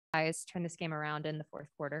guys turn this game around in the fourth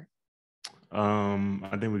quarter?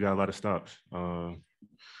 I think we got a lot of stops.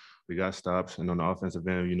 We got stops, and on the offensive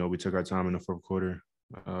end, we took our time in the fourth quarter.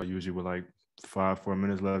 Usually with like 4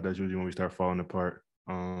 minutes left, that's usually when we start falling apart.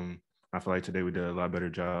 I feel like today we did a lot better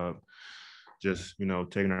job just,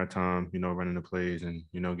 taking our time, running the plays and,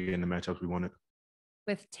 getting the matchups we wanted.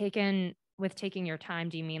 With taking your time,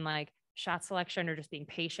 do you mean like shot selection or just being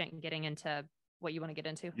patient and getting into what you want to get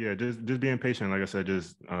into? Yeah, just being patient. Like I said,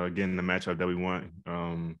 just getting the matchup that we want,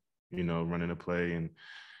 running the play and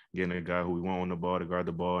getting a guy who we want on the ball to guard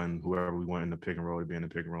the ball and whoever we want in the pick and roll to be in the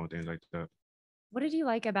pick and roll and things like that. What did you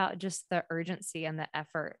like about just the urgency and the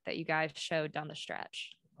effort that you guys showed down the stretch?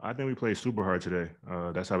 I think we played super hard today.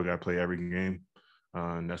 That's how we got to play every game.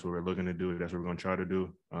 And that's what we're looking to do. That's what we're going to try to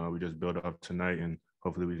do. We just build up tonight, and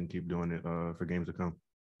hopefully we can keep doing it for games to come.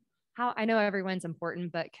 I know every win's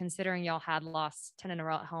important, but considering y'all had lost 10 in a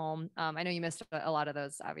row at home, I know you missed a lot of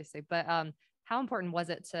those, obviously, but how important was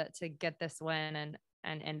it to get this win and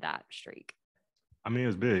end that streak? I mean,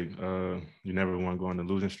 it's big. You never want to go on the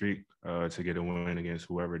losing streak. To get a win against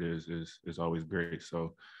whoever it is always great.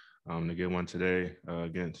 So to get one today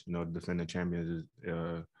against, the defending champions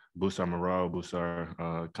is boosts our morale, boosts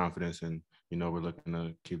our confidence, and, we're looking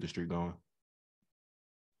to keep the streak going.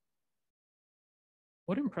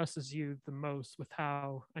 What impresses you the most with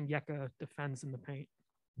how Onyeka defends in the paint?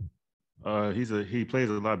 He plays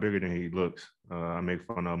a lot bigger than he looks. I make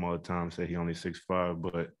fun of him all the time, say he only 6'5",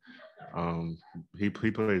 but he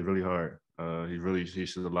plays really hard.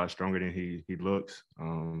 He's a lot stronger than he looks,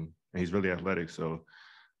 and he's really athletic. So,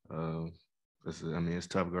 it's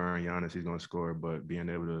tough guarding Giannis. He's going to score, but being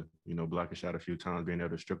able to block a shot a few times, being able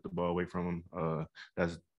to strip the ball away from him,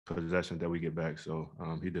 that's possession that we get back. So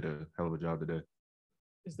he did a hell of a job today.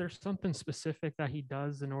 Is there something specific that he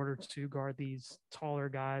does in order to guard these taller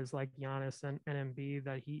guys like Giannis and Embiid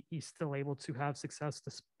that he's still able to have success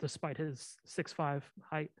despite his 6'5"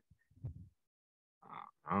 height?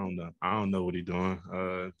 I don't know. I don't know what he's doing.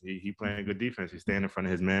 He playing good defense. He's staying in front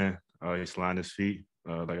of his man. He's sliding his feet.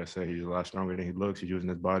 Like I said, he's a lot stronger than he looks. He's using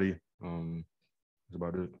his body. That's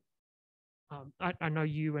about it. I know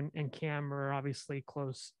you and Cam are obviously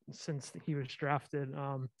close since he was drafted.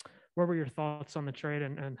 What were your thoughts on the trade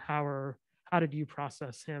and how did you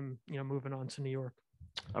process him, moving on to New York?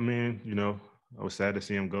 I mean, I was sad to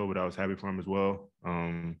see him go, but I was happy for him as well.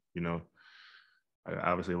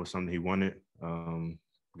 Obviously it was something he wanted.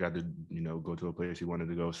 Got to, go to a place he wanted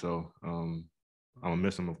to go. So I'm gonna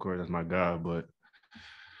miss him, of course. That's my guy, but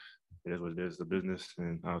it is what it is. The business,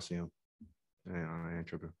 and I'll see him. And I ain't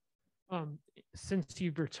tripping. Since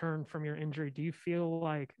you've returned from your injury, do you feel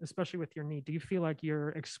like, especially with your knee, do you feel like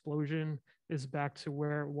your explosion is back to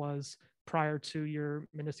where it was prior to your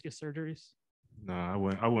meniscus surgeries? No,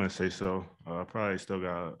 I wouldn't say so. I probably still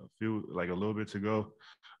got a little bit to go.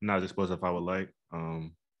 I'm not as explosive as I would like.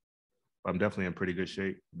 I'm definitely in pretty good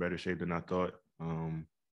shape, better shape than I thought.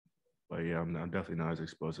 But yeah, I'm definitely not as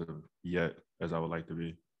explosive yet as I would like to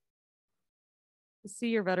be. To see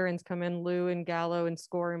your veterans come in, Lou and Gallo, and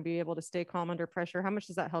score and be able to stay calm under pressure, how much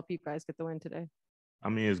does that help you guys get the win today? I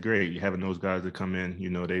mean, it's great having those guys that come in.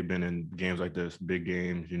 They've been in games like this, big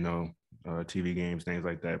games, TV games, things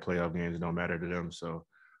like that, playoff games, don't matter to them. So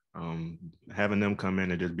having them come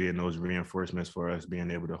in and just being those reinforcements for us,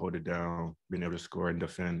 being able to hold it down, being able to score and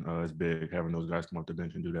defend is big, having those guys come off the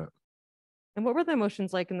bench and do that. And what were the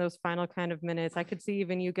emotions like in those final kind of minutes? I could see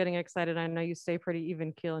even you getting excited. I know you stay pretty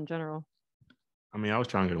even keel in general. I mean, I was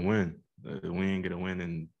trying to get a win. We didn't get a win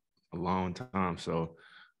in a long time. So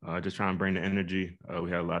just trying to bring the energy.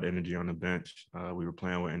 We had a lot of energy on the bench. We were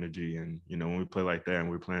playing with energy. And, when we play like that and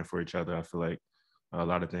we're playing for each other, I feel like a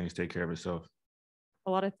lot of things take care of itself.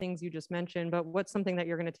 A lot of things you just mentioned, but what's something that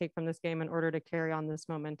you're going to take from this game in order to carry on this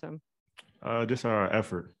momentum? Just our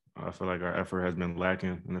effort. I feel like our effort has been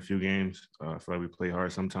lacking in a few games. I feel like we play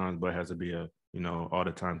hard sometimes, but it has to be a, all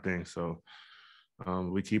the time thing. So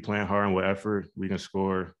we keep playing hard and with effort, we can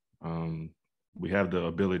score. We have the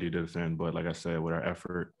ability to defend, but like I said, with our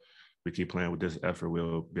effort, we keep playing with this effort,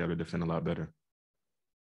 we'll be able to defend a lot better.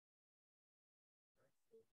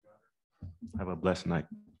 Have a blessed night.